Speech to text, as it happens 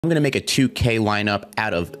I'm going to make a 2K lineup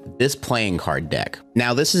out of this playing card deck.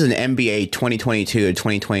 Now, this is an NBA 2022 to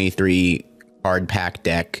 2023 card pack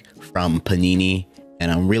deck from Panini,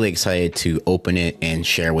 and I'm really excited to open it and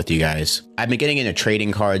share with you guys. I've been getting into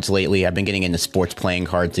trading cards lately. I've been getting into sports playing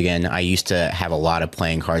cards again. I used to have a lot of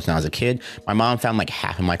playing cards when I was a kid. My mom found like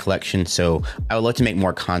half of my collection, so I would love to make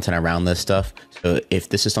more content around this stuff. So if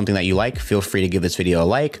this is something that you like, feel free to give this video a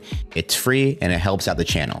like. It's free and it helps out the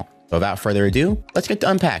channel. So without further ado, let's get to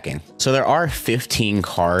unpacking. So there are 15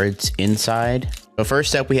 cards inside. So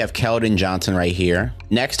first up, we have Keldon Johnson right here.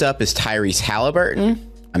 Next up is Tyrese Halliburton.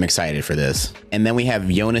 I'm excited for this. And then we have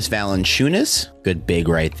Jonas Valanciunas, good big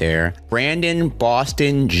right there. Brandon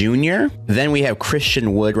Boston Jr. Then we have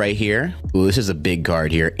Christian Wood right here. Ooh, this is a big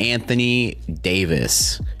card here. Anthony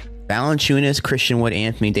Davis. Valanciunas, Christian Wood,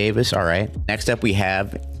 Anthony Davis. All right. Next up, we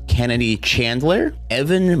have Kennedy Chandler,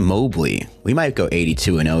 Evan Mobley. We might go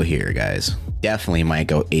 82-0 here, guys. Definitely might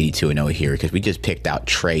go 82-0 here because we just picked out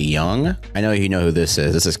Trae Young. I know you know who this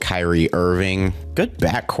is. This is Kyrie Irving. Good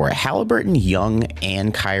backcourt. Halliburton, Young,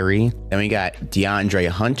 and Kyrie. Then we got DeAndre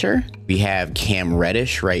Hunter. We have Cam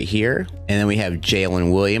Reddish right here. And then we have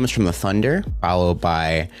Jalen Williams from the Thunder, followed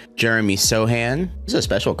by Jeremy Sohan. This is a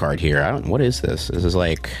special card here. What is this? This is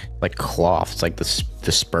like cloth. It's like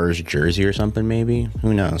the Spurs jersey or something, maybe.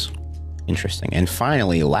 Who knows? Interesting. And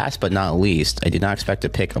finally, last but not least, I did not expect to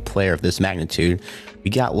pick a player of this magnitude.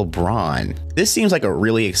 We got LeBron. This seems like a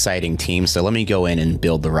really exciting team, so let me go in and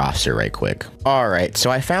build the roster right quick. All right,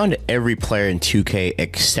 so I found every player in 2K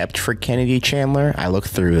except for Kennedy Chandler. I looked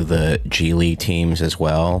through the G League teams as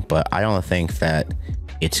well, but I don't think that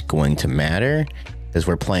it's going to matter because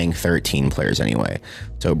we're playing 13 players anyway.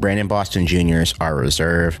 So Brandon Boston Jr. is our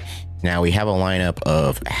reserve. Now we have a lineup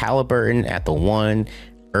of Halliburton at the 1,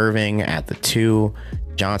 Irving at the 2,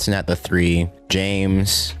 Johnson at the 3,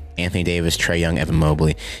 James, Anthony Davis, Trae Young, Evan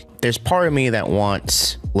Mobley. There's part of me that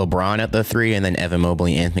wants LeBron at the 3 and then Evan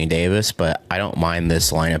Mobley, Anthony Davis, but I don't mind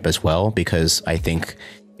this lineup as well because I think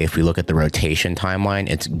if we look at the rotation timeline,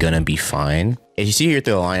 it's gonna be fine. As you see here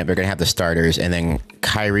through the lineup, they're gonna have the starters, and then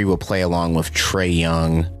Kyrie will play along with Trae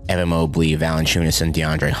Young, Evan Mobley, Valanciunas, and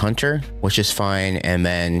DeAndre Hunter, which is fine. And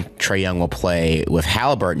then Trae Young will play with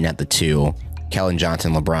Halliburton at the 2, Keldon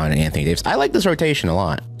Johnson, LeBron, and Anthony Davis. I like this rotation a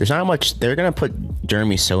lot. There's not much. They're going to put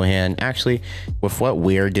Jeremy Sohan. Actually, with what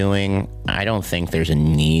we're doing, I don't think there's a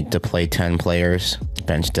need to play 10 players.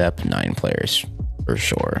 Bench depth, 9 players for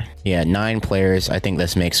sure. Yeah, 9 players. I think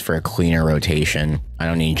this makes for a cleaner rotation. I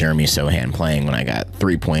don't need Jeremy Sohan playing when I got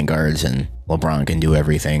 3 point guards and LeBron can do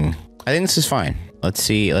everything. I think this is fine. Let's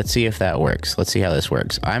see if that works. Let's see how this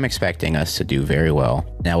works. I'm expecting us to do very well.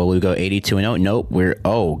 Now, will we go 82-0? Nope.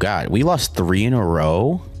 Oh God, we lost 3 in a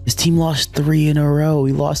row. This team lost 3 in a row.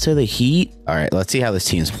 We lost to the Heat. All right, let's see how this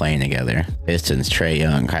team's playing together. Pistons, Trae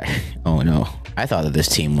Young. Oh no. I thought that this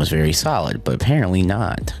team was very solid, but apparently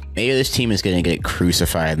not. Maybe this team is going to get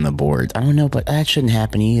crucified in the boards. I don't know, but that shouldn't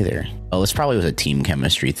happen either. Oh, this probably was a team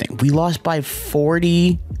chemistry thing. We lost by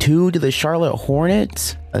 42 to the Charlotte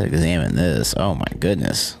Hornets. Let's examine this. Oh my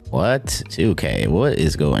goodness. What? 2K, what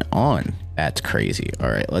is going on? That's crazy. All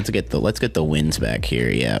right, let's get the wins back here.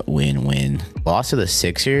 Yeah, win. Loss to the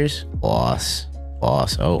Sixers. Loss.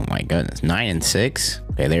 Oh my goodness.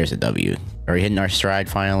 9-6. Okay, there's a W. Are we hitting our stride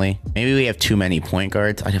finally? Maybe we have too many point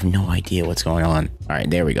guards. I have no idea what's going on. All right,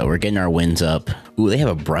 there we go. We're getting our wins up. Ooh, they have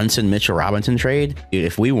a Brunson Mitchell Robinson trade. Dude,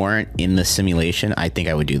 if we weren't in the simulation, I think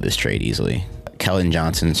I would do this trade easily. Keldon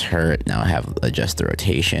Johnson's hurt. Now I have adjust the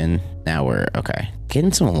rotation. Now we're okay.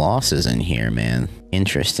 Getting some losses in here, man.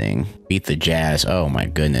 Interesting. Beat the Jazz. Oh my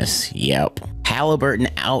goodness. Yep. Halliburton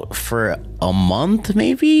out for a month,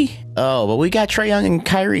 maybe? Oh, but we got Trae Young and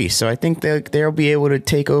Kyrie, so I think they'll be able to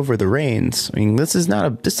take over the reins. I mean, this is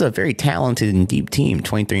a very talented and deep team.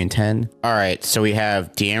 23-10. All right, so we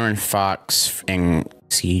have De'Aaron Fox and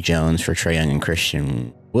C. Jones for Trae Young and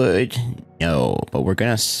Christian Wood. No, but we're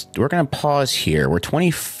gonna pause here. We're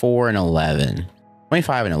 24-11.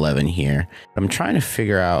 25-11 here. I'm trying to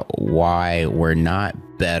figure out why we're not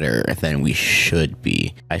better than we should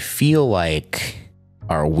be. I feel like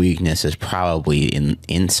our weakness is probably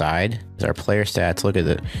inside. Our player stats, look at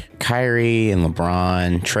the Kyrie and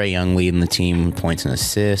LeBron, Trae Young leading the team, points and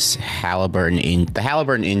assists. The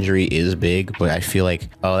Halliburton injury is big, but I feel like,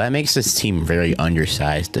 oh, that makes this team very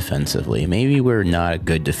undersized defensively. Maybe we're not a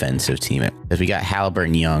good defensive team because we got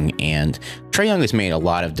Halliburton, Young, and Trae Young has made a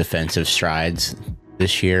lot of defensive strides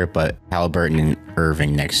this year, but Halliburton and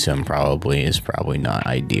Irving next to him is probably not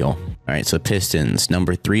ideal. All right, so Pistons,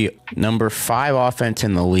 number 5 offense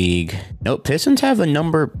in the league. Nope, Pistons have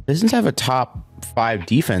a top 5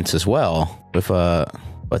 defense as well with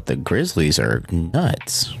but the Grizzlies are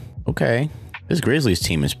nuts. Okay, this Grizzlies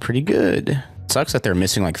team is pretty good. Sucks that they're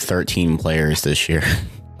missing like 13 players this year.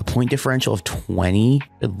 A point differential of 20.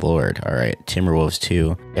 Good lord. All right, Timberwolves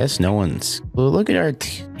too. Guess no one's. Well, look at our.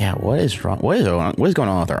 Yeah, what is wrong? What is going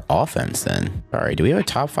on with our offense then? All right, do we have a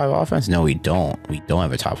top 5 offense? No, we don't. We don't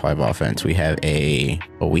have a top 5 offense. We have a.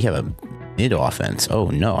 Oh, we have a mid offense. Oh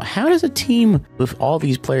no, how does a team with all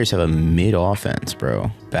these players have a mid offense, bro?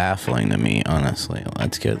 Baffling to me, honestly.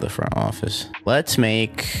 Let's go to the front office. Let's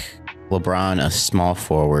make LeBron a small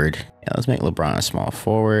forward. Yeah, let's make LeBron a small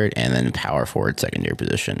forward and then power forward secondary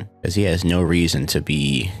position, because he has no reason to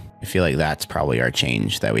be. I feel like that's probably our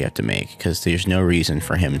change that we have to make, because there's no reason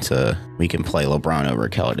for him to. We can play LeBron over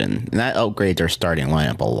Keldon, and that upgrades our starting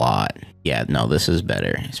lineup a lot. Yeah, no, this is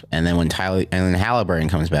better. And then when Halliburton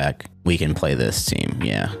comes back, we can play this team.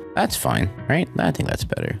 Yeah, that's fine, right? I think that's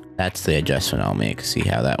better. That's the adjustment I'll make. See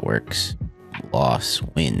how that works. Loss,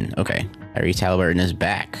 win. Okay, Tyrese Halliburton is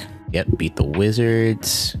back. Yep, beat the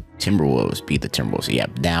Wizards. Timberwolves beat the Timberwolves.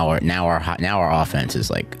 Yep, now our offense is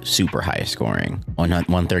like super high scoring.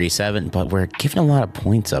 137, but we're giving a lot of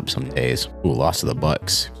points up some days. Ooh, lost to the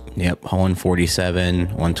Bucks. Yep, 147,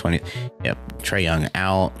 120. Yep, Trae Young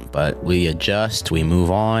out, but we adjust, we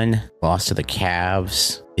move on. Lost to the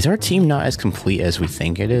Cavs. Is our team not as complete as we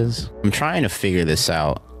think it is? I'm trying to figure this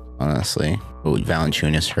out, honestly. Oh,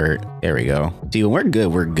 Valanciunas hurt. There we go. See, when we're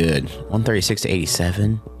good, we're good. 136 to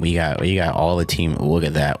 87. We got all the team. Look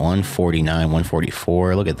at that. 149,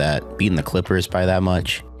 144. Look at that. Beating the Clippers by that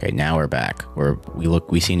much. Okay, now we're back.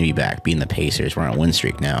 We seem to be back. Beating the Pacers. We're on a win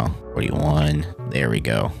streak now. 41. There we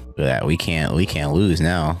go. Look at that. We can't lose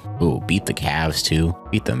now. Ooh, beat the Cavs too.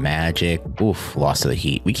 Beat the Magic. Oof, lost to the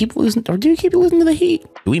Heat. We keep losing, or do we keep losing to the Heat?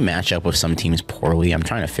 Do we match up with some teams poorly? I'm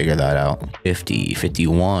trying to figure that out. 50,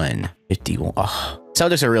 51. 51. Oh,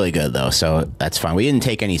 Celtics are really good though, so that's fine. We didn't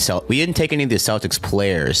take any of the Celtics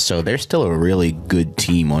players, so they're still a really good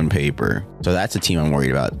team on paper. So that's a team I'm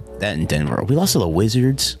worried about. That in Denver. We lost to the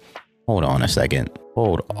Wizards. Hold on a second.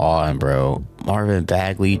 Hold on, bro. Marvin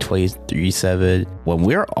Bagley, 23-7. When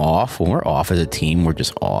we're off as a team, we're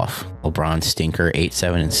just off. LeBron stinker,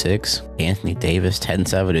 8-7-6. Anthony Davis,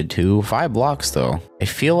 10-7-2. 5 blocks though. I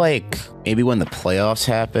feel like maybe when the playoffs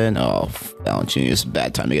happen. Oh, Valanciunas, it's a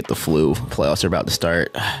bad time to get the flu. Playoffs are about to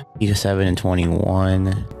start.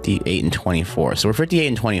 57-21, 58-24. So we're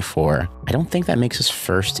 58-24. I don't think that makes us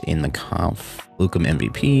first in the conf. Luka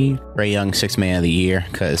MVP. Trae Young, 6th man of the year.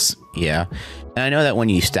 Cause yeah. And I know that when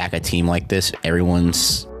you stack a team like this,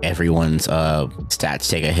 everyone's stats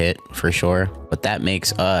take a hit for sure, but that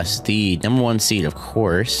makes us the #1 seed, of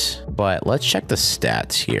course. But let's check the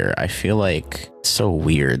stats here. I feel like it's so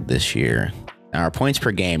weird this year. Now our points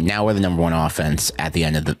per game, now we're the #1 offense at the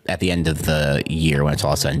end of the year when it's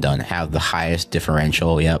all said and done, have the highest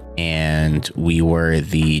differential. Yep. And we were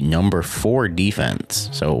the #4 defense.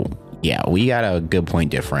 So yeah, we got a good point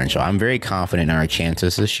differential. I'm very confident in our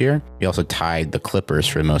chances this year. We also tied the Clippers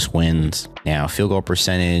for the most wins. Now, field goal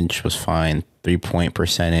percentage was fine. 3-point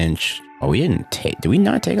percentage. Oh, we didn't take. Did we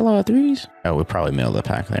not take a lot of threes? Oh, we probably middle of the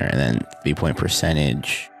pack there. And then 3-point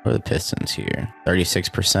percentage for the Pistons here.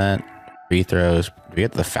 36%. Free throws. Do we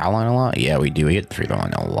get the foul line a lot? Yeah, we do. We get the free throw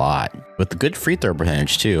line a lot. With the good free throw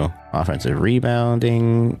percentage too. Offensive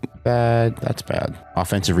rebounding, bad. That's bad.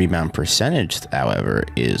 Offensive rebound percentage, however,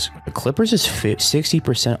 is the Clippers is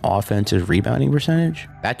 60% offensive rebounding percentage.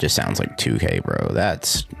 That just sounds like 2K, bro.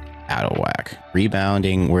 That's out of whack.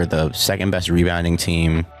 Rebounding, we're the second best rebounding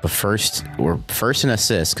team. We're first in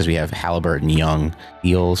assists because we have Halliburton, Young.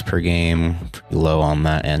 Steals per game, pretty low on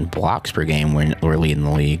that end. Blocks per game, we're leading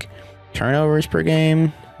the league. Turnovers per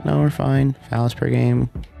game, no, we're fine. Fouls per game,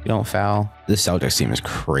 we don't foul. This Celtics team is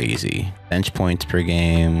crazy. Bench points per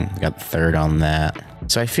game, we got 3rd on that.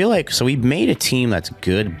 So I feel like, so we made a team that's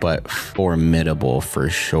good, but formidable for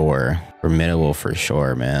sure. Formidable for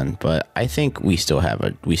sure, man. But I think we still have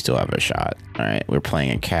a shot. All right, we're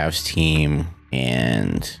playing a Cavs team,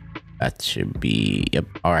 and that should be, yep.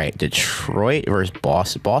 All right, Detroit versus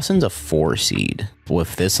Boston. Boston's a 4 seed.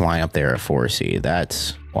 With this lineup, they're a 4 seed.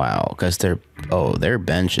 That's wow, because their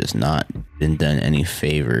bench has not been done any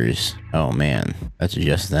favors. Oh man, that's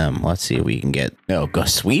just them. Let's see if we can get go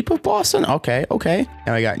sweep of Boston. Okay.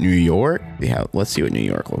 Now we got New York. Yeah, let's see what New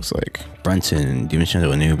York looks like. Brunson,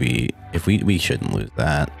 DiVincenzo, Anunoby. If we shouldn't lose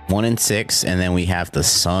that. 1-6, and then we have the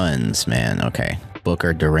Suns. Man, okay.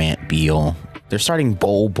 Booker, Durant, Beal. They're starting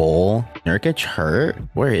Bol. Nurkic hurt?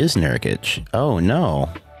 Where is Nurkic? Oh no.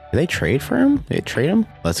 Did they trade for him? Did they trade him?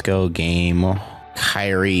 Let's go game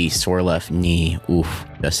Kyrie, sore left knee. Oof,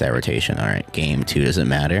 just that rotation. All right, game 2. Does it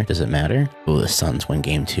matter? Does it matter? Oh, the Suns win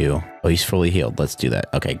game 2. Oh, he's fully healed. Let's do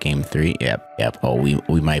that. Okay, game 3. Yep. Oh,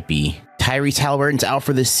 we might be. Tyrese Halliburton's out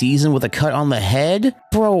for this season with a cut on the head?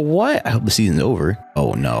 Bro, what? I hope the season's over.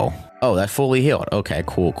 Oh, no. Oh, that fully healed. Okay,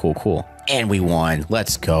 cool. And we won.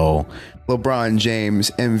 Let's go. LeBron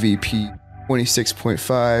James, MVP,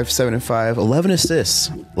 26.5, 7 and 5, 11 assists.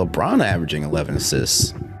 LeBron averaging 11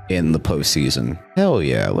 assists in the postseason. Hell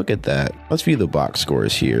yeah, look at that. Let's view the box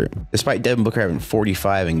scores here. Despite Devin Booker having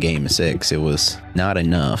 45 in game 6, it was not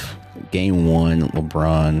enough. Game 1,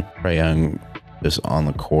 LeBron, Trae Young just on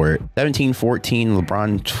the court. 17-14,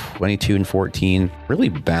 LeBron 22 and 14. Really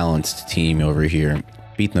balanced team over here.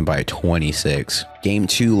 Beating them by 26. Game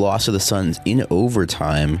 2, loss to the Suns in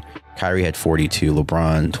overtime. Kyrie had 42,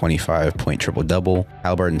 LeBron 25-point triple-double,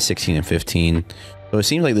 Halliburton 16 and 15. So it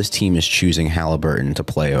seems like this team is choosing Halliburton to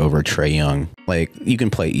play over Trae Young. Like, you can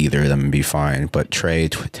play either of them and be fine, but Trae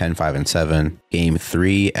 10, 5 and 7. Game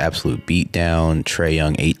 3, absolute beatdown. Trae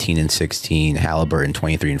Young 18 and 16, Halliburton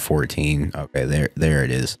 23 and 14. Okay, there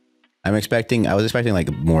it is. I was expecting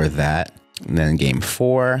like more of that. And then game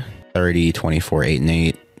 4, 30, 24, 8 and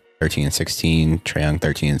 8, 13 and 16, Trae Young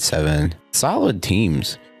 13 and 7. Solid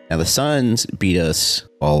teams. Now the Suns beat us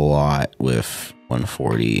a lot with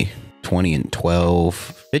 140, 20 and 12,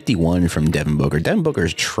 51 from Devin Booker. Devin Booker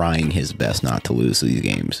is trying his best not to lose these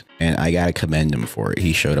games, and I gotta commend him for it.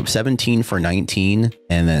 He showed up 17 for 19,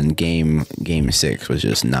 and then game 6 was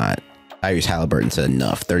just not. Tyrese Halliburton said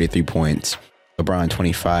enough. 33 points. LeBron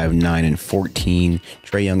 25, 9 and 14.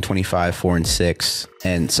 Trae Young 25, 4 and 6.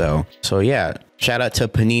 And so yeah. Shout out to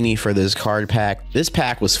Panini for this card pack. This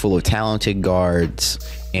pack was full of talented guards,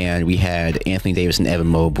 and we had Anthony Davis and Evan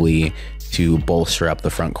Mobley to bolster up the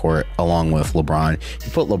front court along with LeBron.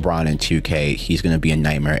 You put LeBron in 2K, he's going to be a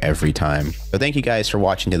nightmare every time. So thank you guys for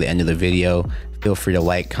watching to the end of the video. Feel free to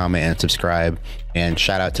like, comment, and subscribe. And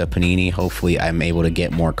shout out to Panini. Hopefully I'm able to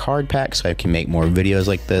get more card packs so I can make more videos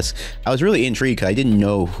like this. I was really intrigued because I didn't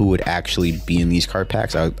know who would actually be in these card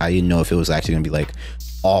packs. I didn't know if it was actually going to be like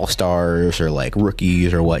all-stars or like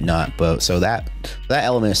rookies or whatnot, but so that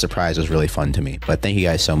element of surprise was really fun to me. But thank you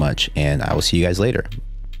guys so much, and I will see you guys later.